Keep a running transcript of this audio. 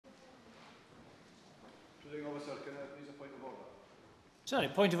Presiding Officer, can I please a point of order? Sorry,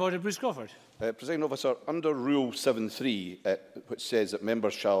 point of order, Bruce Crawford. Presiding Officer, under Rule 7.3, which says that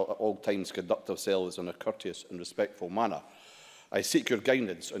members shall at all times conduct themselves in a courteous and respectful manner, I seek your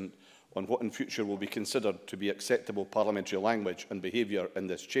guidance on what in future will be considered to be acceptable parliamentary language and behaviour in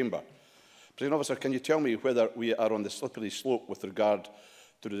this chamber. Presiding Officer, can you tell me whether we are on the slippery slope with regard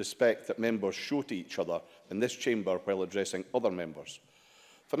to the respect that members show to each other in this chamber while addressing other members?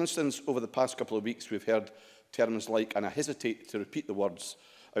 For instance, over the past couple of weeks, we've heard terms like, and I hesitate to repeat the words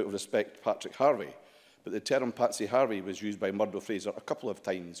out of respect, Patrick Harvey, but the term Patsy Harvey was used by Murdo Fraser a couple of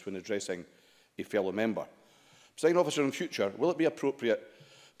times when addressing a fellow member. Presiding Officer, in future, will it be appropriate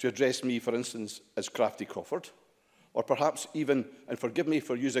to address me, for instance, as Crafty Crawford? Or perhaps even, and forgive me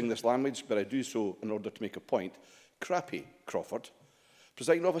for using this language, but I do so in order to make a point, Crappy Crawford?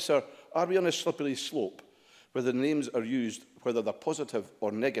 Presiding Officer, are we on a slippery slope where the names are used, whether they're positive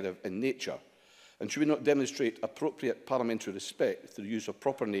or negative in nature? And should we not demonstrate appropriate parliamentary respect through the use of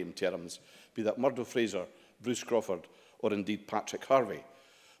proper name terms, be that Murdo Fraser, Bruce Crawford, or indeed Patrick Harvey?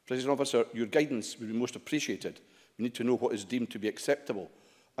 Presiding Officer, your guidance would be most appreciated. We need to know what is deemed to be acceptable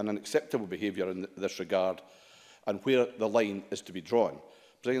and unacceptable behaviour in this regard, and where the line is to be drawn.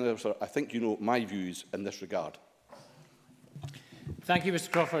 Presiding Officer, I think you know my views in this regard. Thank you, Mr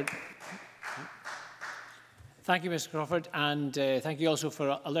Crawford. Thank you, Mr Crawford, and thank you also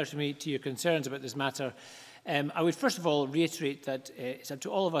for alerting me to your concerns about this matter. I would first of all reiterate that it's up to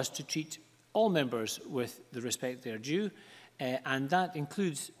all of us to treat all members with the respect they are due, and that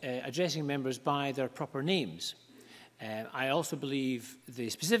includes addressing members by their proper names. I also believe the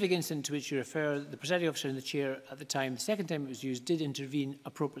specific incident to which you refer, the presiding officer and the chair at the time, the second time it was used, did intervene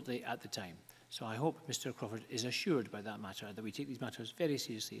appropriately at the time. So I hope Mr Crawford is assured by that matter, that we take these matters very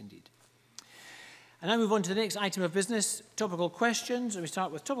seriously indeed. And now move on to the next item of business, topical questions. And we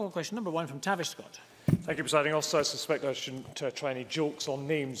start with topical question number 1 from Tavish Scott. Thank you, Presiding Officer. I suspect I shouldn't try any jokes on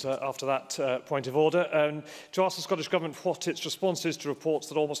names after that point of order. To ask the Scottish Government what its response is to reports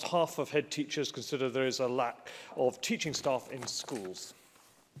that almost half of head teachers consider there is a lack of teaching staff in schools.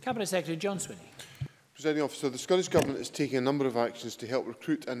 Cabinet Secretary John Swinney. Presiding Officer, the Scottish Government is taking a number of actions to help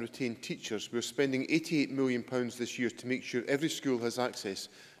recruit and retain teachers. We are spending £88 million this year to make sure every school has access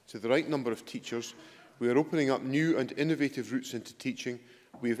to the right number of teachers. We are opening up new and innovative routes into teaching.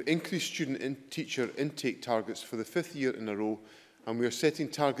 We have increased student and teacher intake targets for the 5th year in a row, and we are setting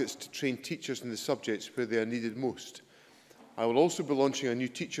targets to train teachers in the subjects where they are needed most. I will also be launching a new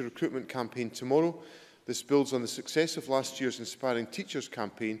teacher recruitment campaign tomorrow. This builds on the success of last year's Inspiring Teachers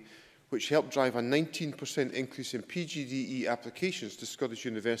campaign, which helped drive a 19% increase in PGDE applications to Scottish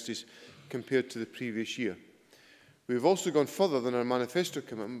universities compared to the previous year. We have also gone further than our manifesto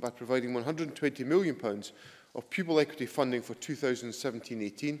commitment by providing £120 million of pupil equity funding for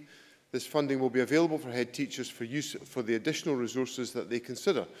 2017-18. This funding will be available for head teachers for use for the additional resources that they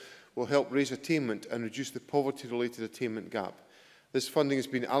consider will help raise attainment and reduce the poverty-related attainment gap. This funding has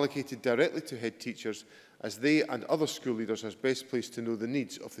been allocated directly to head teachers as they and other school leaders are best placed to know the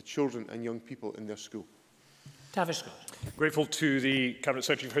needs of the children and young people in their school. Tavish Scott. Grateful to the Cabinet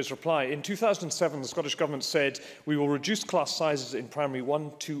Secretary for his reply. In 2007, the Scottish Government said we will reduce class sizes in primary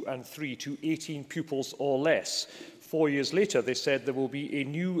 1, 2 and 3 to 18 pupils or less. 4 years later, they said there will be a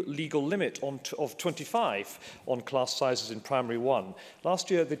new legal limit of 25 on class sizes in primary 1.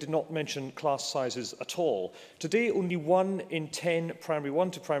 Last year, they did not mention class sizes at all. Today, only 1 in 10 primary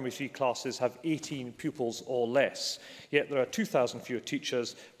 1 to primary 3 classes have 18 pupils or less. Yet there are 2,000 fewer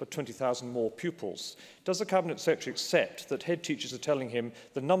teachers, but 20,000 more pupils. Does the Cabinet Secretary accept that head teachers are telling him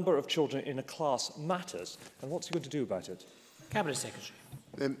the number of children in a class matters? And what's he going to do about it? Cabinet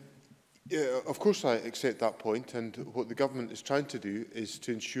Secretary. Of course I accept that point, and what the Government is trying to do is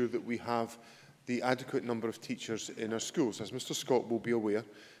to ensure that we have the adequate number of teachers in our schools. As Mr Scott will be aware,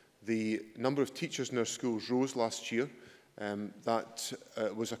 the number of teachers in our schools rose last year. That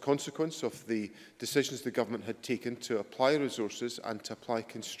was a consequence of the decisions the Government had taken to apply resources and to apply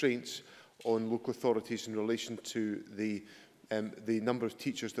constraints on local authorities in relation to the number of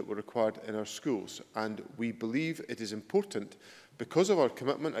teachers that were required in our schools. And we believe it is important, because of our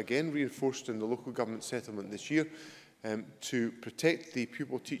commitment, again reinforced in the local government settlement this year, to protect the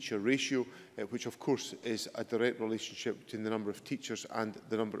pupil-teacher ratio, which of course is a direct relationship between the number of teachers and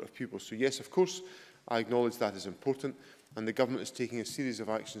the number of pupils. So yes, of course, I acknowledge that is important. and the Government is taking a series of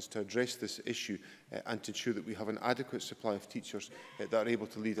actions to address this issue and to ensure that we have an adequate supply of teachers that are able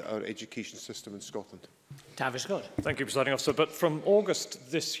to lead our education system in Scotland. Tavish Scott. Thank you, Presiding Officer. But from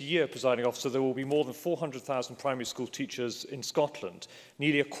August this year, Presiding Officer, there will be more than 400,000 primary school teachers in Scotland.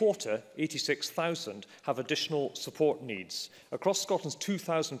 Nearly a quarter, 86,000, have additional support needs. Across Scotland's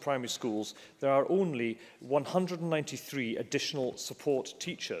 2,000 primary schools, there are only 193 additional support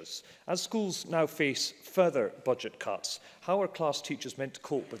teachers. As schools now face further budget cuts, how are class teachers meant to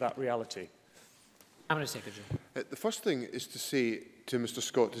cope with that reality? Cabinet Secretary. The first thing is to say to Mr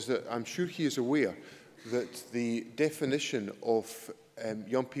Scott is that I'm sure he is aware that the definition of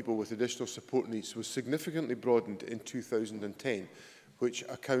young people with additional support needs was significantly broadened in 2010, which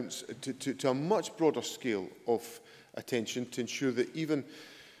accounts to a much broader scale of attention to ensure that even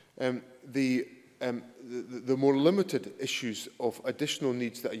the more limited issues of additional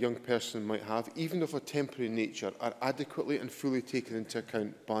needs that a young person might have, even of a temporary nature, are adequately and fully taken into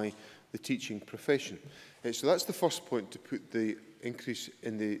account by the teaching profession. So that's the first point, to put the increase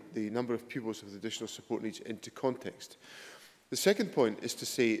in the number of pupils with additional support needs into context. The second point is to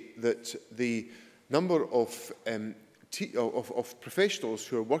say that the number of professionals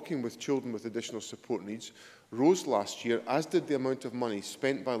who are working with children with additional support needs rose last year, as did the amount of money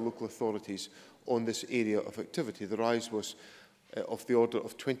spent by local authorities on this area of activity. The rise was of the order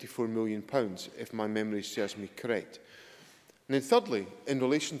of £24 million, if my memory serves me correct. And then thirdly, in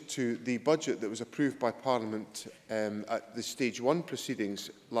relation to the budget that was approved by Parliament at the Stage 1 proceedings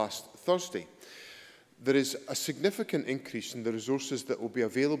last Thursday, there is a significant increase in the resources that will be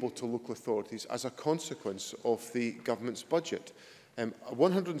available to local authorities as a consequence of the Government's budget.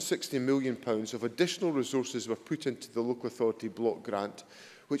 £160 million of additional resources were put into the local authority block grant,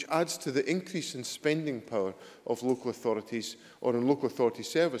 which adds to the increase in spending power of local authorities or in local authority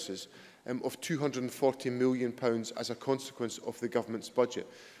services of £240 million as a consequence of the Government's budget.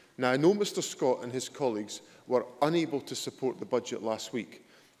 Now, I know Mr Scott and his colleagues were unable to support the budget last week.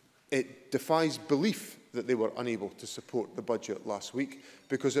 It defies belief that they were unable to support the budget last week,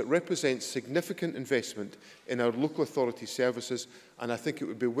 because it represents significant investment in our local authority services, and I think it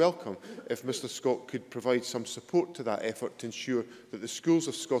would be welcome if Mr Scott could provide some support to that effort to ensure that the schools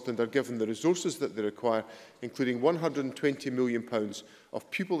of Scotland are given the resources that they require, including £120 million of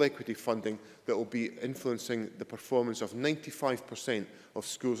pupil equity funding that will be influencing the performance of 95% of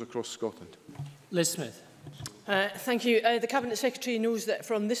schools across Scotland. Liz Smith. Thank you. The Cabinet Secretary knows that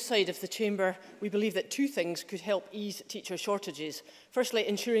from this side of the chamber, we believe that two things could help ease teacher shortages. Firstly,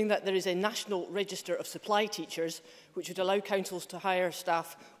 ensuring that there is a national register of supply teachers, which would allow councils to hire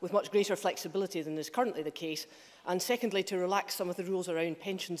staff with much greater flexibility than is currently the case. And secondly, to relax some of the rules around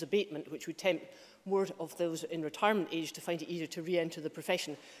pensions abatement, which would tempt more of those in retirement age to find it easier to re-enter the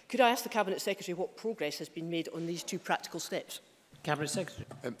profession. Could I ask the Cabinet Secretary what progress has been made on these two practical steps? Cabinet Secretary.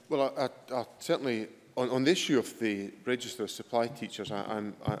 Well, I certainly... On the issue of the register of supply teachers,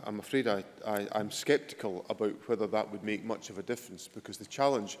 I'm afraid I'm sceptical about whether that would make much of a difference, because the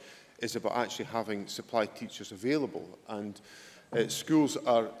challenge is about actually having supply teachers available, and schools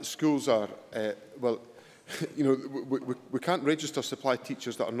are well, you know, we can't register supply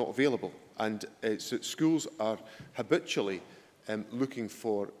teachers that are not available, and so schools are habitually looking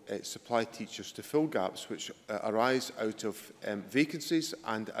for supply teachers to fill gaps which arise out of vacancies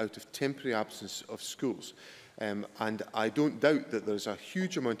and out of temporary absence of schools. And I don't doubt that there's a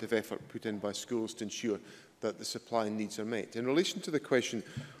huge amount of effort put in by schools to ensure that the supply needs are met. In relation to the question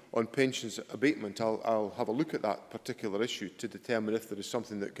on pensions abatement, I'll have a look at that particular issue to determine if there is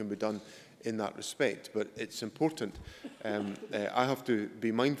something that can be done in that respect. But it's important. I have to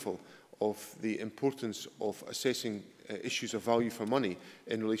be mindful of the importance of assessing issues of value for money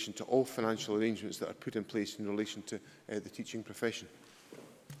in relation to all financial arrangements that are put in place in relation to the teaching profession.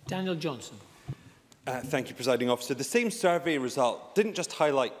 Daniel Johnson. Thank you, Presiding Officer. The same survey result didn't just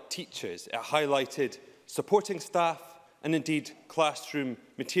highlight teachers, it highlighted supporting staff and indeed classroom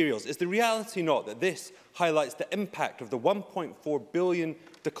materials. Is the reality not that this highlights the impact of the £1.4 billion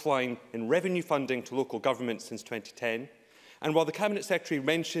decline in revenue funding to local governments since 2010? And while the Cabinet Secretary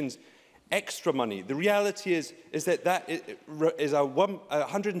mentions extra money, the reality is that that is a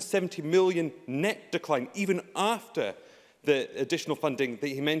 £170 million net decline, even after the additional funding that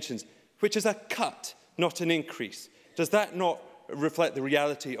he mentions, which is a cut, not an increase. Does that not reflect the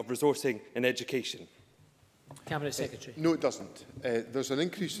reality of resourcing in education? Cabinet Secretary. No, it doesn't. There's an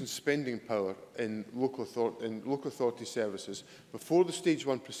increase in spending power in local authority services before the Stage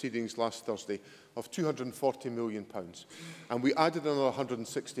 1 proceedings last Thursday of £240 million. And we added another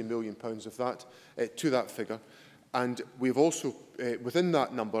 £160 million of that to that figure. And we've also, within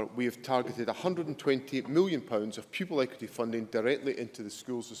that number, we have targeted £120 million of pupil equity funding directly into the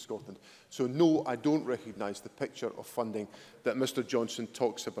schools of Scotland. So no, I don't recognise the picture of funding that Mr Johnson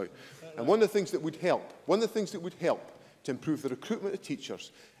talks about. And one of the things that would help, to improve the recruitment of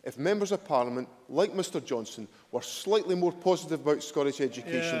teachers, if members of Parliament, like Mr Johnson, were slightly more positive about Scottish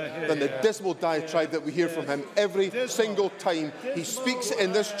education than the dismal diatribe that we hear from him every single time he speaks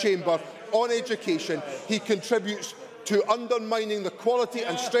in this chamber on education. He contributes to undermining the quality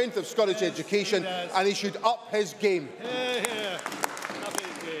and strength of Scottish education, and he should up his game.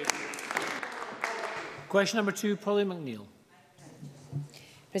 Question number 2, Polly McNeill.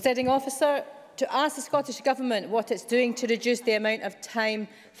 Presiding Officer, to ask the Scottish Government what it's doing to reduce the amount of time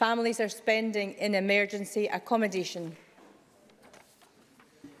families are spending in emergency accommodation.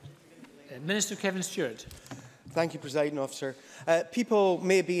 Minister Kevin Stewart. Thank you, Presiding Officer. People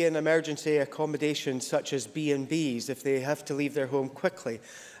may be in emergency accommodation such as B&Bs if they have to leave their home quickly,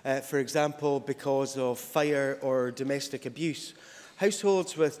 for example, because of fire or domestic abuse.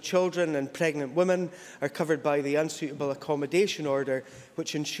 Households with children and pregnant women are covered by the Unsuitable Accommodation Order,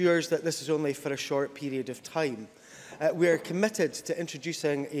 which ensures that this is only for a short period of time. We are committed to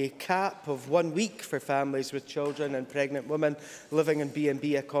introducing a cap of 1 week for families with children and pregnant women living in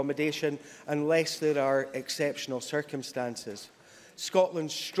B&B accommodation, unless there are exceptional circumstances.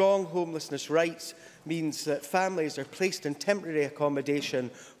 Scotland's strong homelessness rights means that families are placed in temporary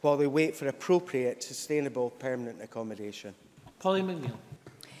accommodation while they wait for appropriate, sustainable, permanent accommodation. Polly McNeill.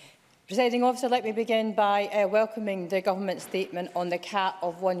 Presiding Officer, let me begin by welcoming the Government statement on the cap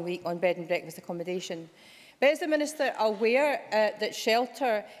of 1 week on bed and breakfast accommodation. But is the Minister aware that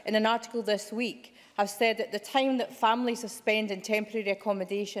Shelter, in an article this week, have said that the time that families have spent in temporary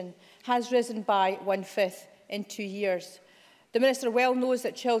accommodation has risen by 1/5 in 2 years? The Minister well knows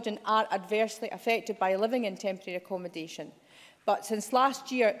that children are adversely affected by living in temporary accommodation. But since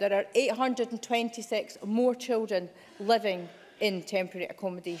last year, there are 826 more children living in temporary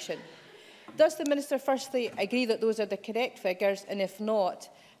accommodation. Does the Minister firstly agree that those are the correct figures? And if not,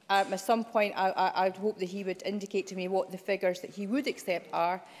 at some point I would hope that he would indicate to me what the figures that he would accept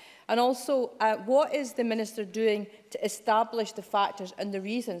are. And also, what is the Minister doing to establish the factors and the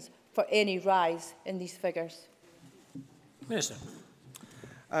reasons for any rise in these figures? Minister.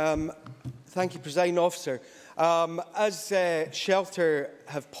 Thank you, Presiding Officer. As Shelter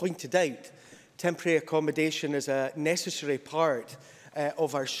have pointed out, temporary accommodation is a necessary part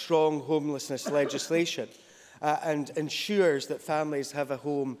of our strong homelessness legislation and ensures that families have a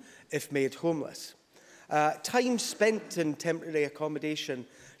home if made homeless. Time spent in temporary accommodation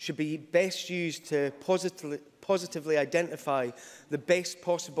should be best used to positively identify the best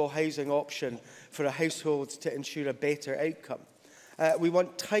possible housing option for a household to ensure a better outcome. We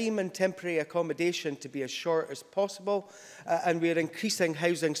want time in temporary accommodation to be as short as possible, and we are increasing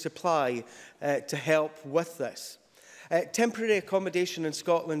housing supply to help with this. Temporary accommodation in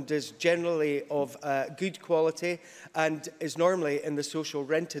Scotland is generally of good quality and is normally in the social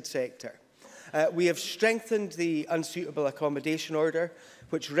rented sector. We have strengthened the Unsuitable Accommodation Order,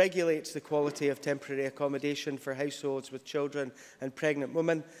 which regulates the quality of temporary accommodation for households with children and pregnant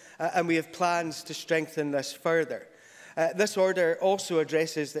women, and we have plans to strengthen this further. This order also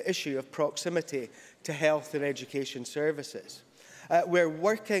addresses the issue of proximity to health and education services. We're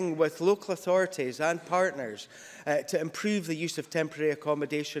working with local authorities and partners to improve the use of temporary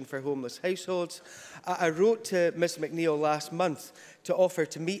accommodation for homeless households. I wrote to Ms McNeill last month to offer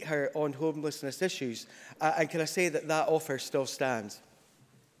to meet her on homelessness issues, and can I say that that offer still stands?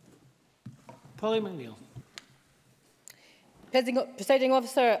 Polly McNeill. Presiding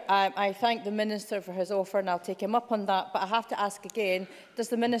Officer, I thank the Minister for his offer and I'll take him up on that, but I have to ask again, does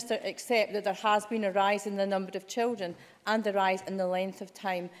the Minister accept that there has been a rise in the number of children and a rise in the length of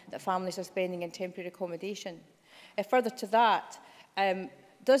time that families are spending in temporary accommodation? Further to that,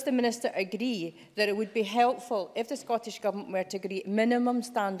 does the Minister agree that it would be helpful if the Scottish Government were to agree minimum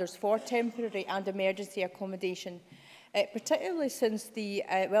standards for temporary and emergency accommodation, particularly since the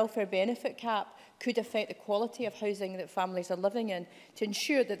welfare benefit cap could affect the quality of housing that families are living in, to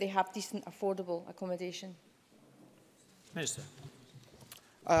ensure that they have decent, affordable accommodation? Minister.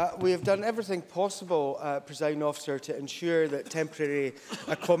 We have done everything possible, Presiding Officer, to ensure that temporary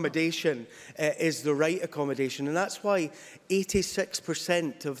accommodation is the right accommodation. And that's why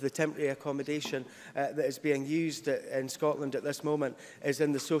 86% of the temporary accommodation that is being used in Scotland at this moment is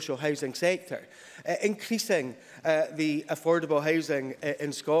in the social housing sector. Increasing the affordable housing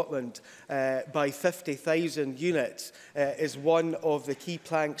in Scotland by 50,000 units is one of the key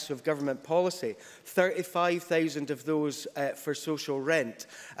planks of government policy. 35,000 of those for social rent.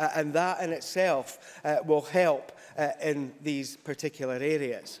 and that in itself will help in these particular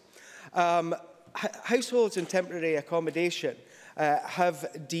areas. Households in temporary accommodation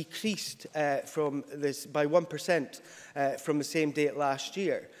have decreased from this by 1% from the same date last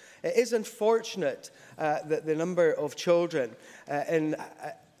year. It is unfortunate that the number of children in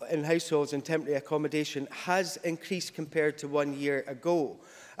households in temporary accommodation has increased compared to 1 year ago.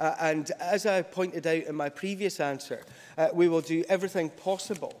 And as I pointed out in my previous answer, we will do everything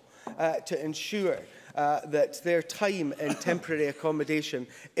possible to ensure that their time in temporary accommodation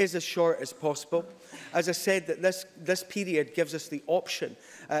is as short as possible. As I said, that this period gives us the option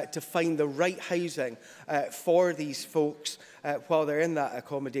to find the right housing for these folks while they're in that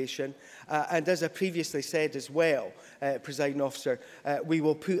accommodation. And as I previously said as well, Presiding Officer, we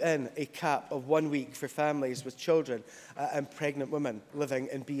will put in a cap of 1 week for families with children and pregnant women living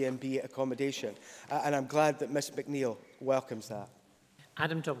in B&B accommodation. And I'm glad that Ms McNeill welcomes that.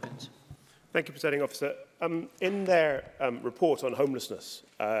 Adam Tompkins. Thank you, Presiding Officer. In their report on homelessness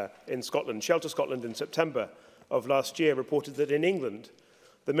in Scotland, Shelter Scotland in September of last year reported that in England,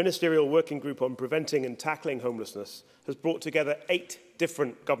 the Ministerial Working Group on Preventing and Tackling Homelessness has brought together 8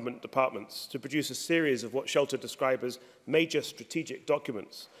 different government departments to produce a series of what Shelter describe as major strategic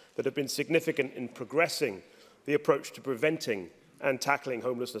documents that have been significant in progressing the approach to preventing and tackling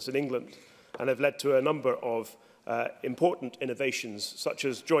homelessness in England and have led to a number of important innovations such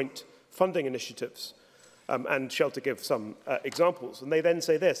as joint funding initiatives, and Shelter give some examples. And they then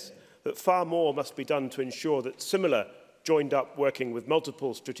say this, that far more must be done to ensure that similar joined-up working with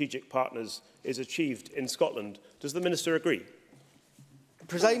multiple strategic partners is achieved in Scotland. Does the Minister agree?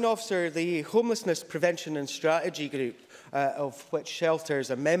 Presiding Officer, the Homelessness Prevention and Strategy Group, of which Shelter is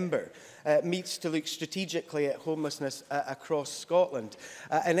a member, meets to look strategically at homelessness across Scotland.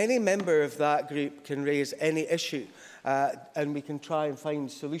 And any member of that group can raise any issue, and we can try and find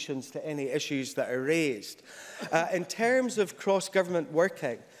solutions to any issues that are raised. In terms of cross-government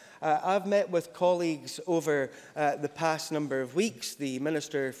working, I've met with colleagues over the past number of weeks, the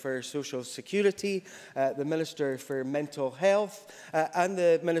Minister for Social Security, the Minister for Mental Health and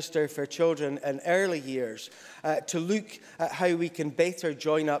the Minister for Children and Early Years to look at how we can better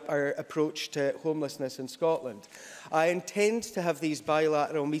join up our approach to homelessness in Scotland. I intend to have these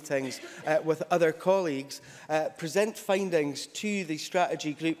bilateral meetings with other colleagues, present findings to the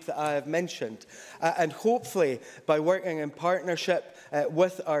strategy group that I have mentioned, and hopefully by working in partnership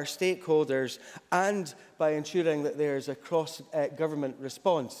with our stakeholders and by ensuring that there is a cross-government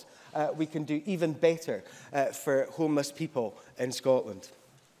response, we can do even better for homeless people in Scotland.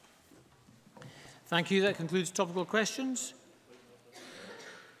 Thank you. That concludes topical questions.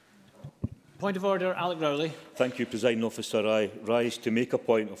 Point of order, Alec Rowley. Thank you, Presiding Officer. I rise to make a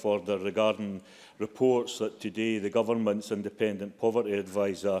point of order regarding reports that today the Government's Independent Poverty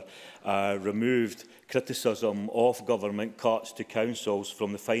Advisor removed criticism of government cuts to councils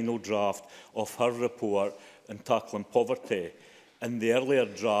from the final draft of her report on tackling poverty. In the earlier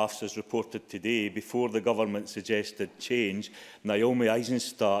drafts, as reported today, before the Government suggested change, Naomi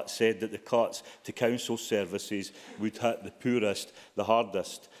Eisenstadt said that the cuts to council services would hit the poorest the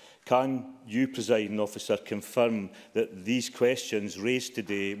hardest. Can you, Presiding Officer, confirm that these questions raised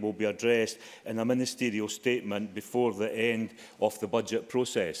today will be addressed in a ministerial statement before the end of the budget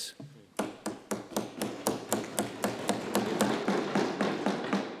process?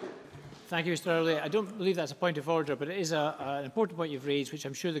 Thank you, Mr Rowley. I don't believe that's a point of order, but it is an important point you've raised, which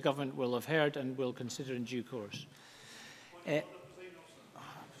I'm sure the Government will have heard and will consider in due course.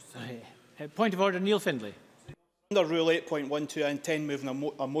 Point of order, Neil Findlay. Under Rule 8.12, I intend moving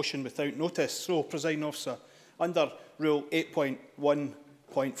a motion without notice. So, Presiding Officer, under Rule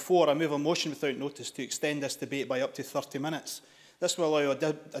 8.1.4, I move a motion without notice to extend this debate by up to 30 minutes. This will allow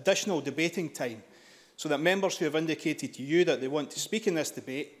additional debating time so that members who have indicated to you that they want to speak in this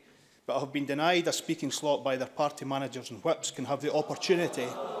debate but have been denied a speaking slot by their party managers and whips can have the opportunity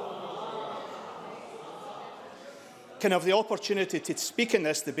to speak in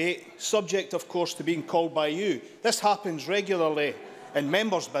this debate, subject, of course, to being called by you. This happens regularly in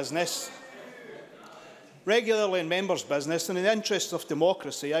members' business. And in the interests of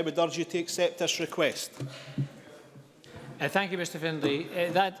democracy, I would urge you to accept this request. Thank you, Mr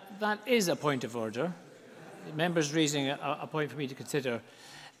Findlay. That is a point of order. The member's raising a point for me to consider.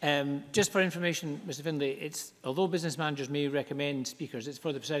 Just for information, Mr Findlay, although business managers may recommend speakers, it's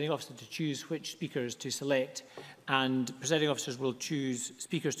for the presiding officer to choose which speakers to select, and presiding officers will choose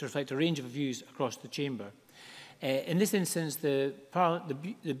speakers to reflect a range of views across the chamber. In this instance, the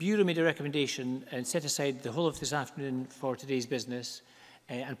Bureau made a recommendation and set aside the whole of this afternoon for today's business,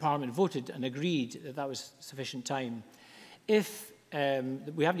 and Parliament voted and agreed that that was sufficient time. If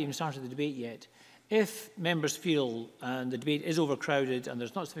we haven't even started the debate yet. If members feel and the debate is overcrowded and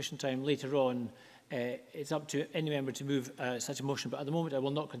there's not sufficient time later on, it's up to any member to move such a motion. But at the moment, I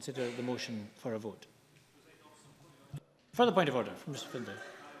will not consider the motion for a vote. Further point of order from Mr Findlay.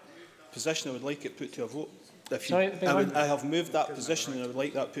 Position, I would like it put to a vote. Sorry, I have moved that position and I would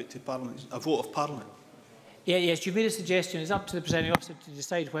like that put to Parliament, a vote of Parliament. Yes, you made a suggestion. It's up to the presiding officer to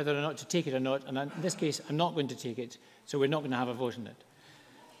decide whether or not to take it or not. And in this case, I'm not going to take it, so we're not going to have a vote on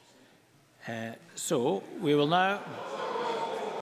it. So we will now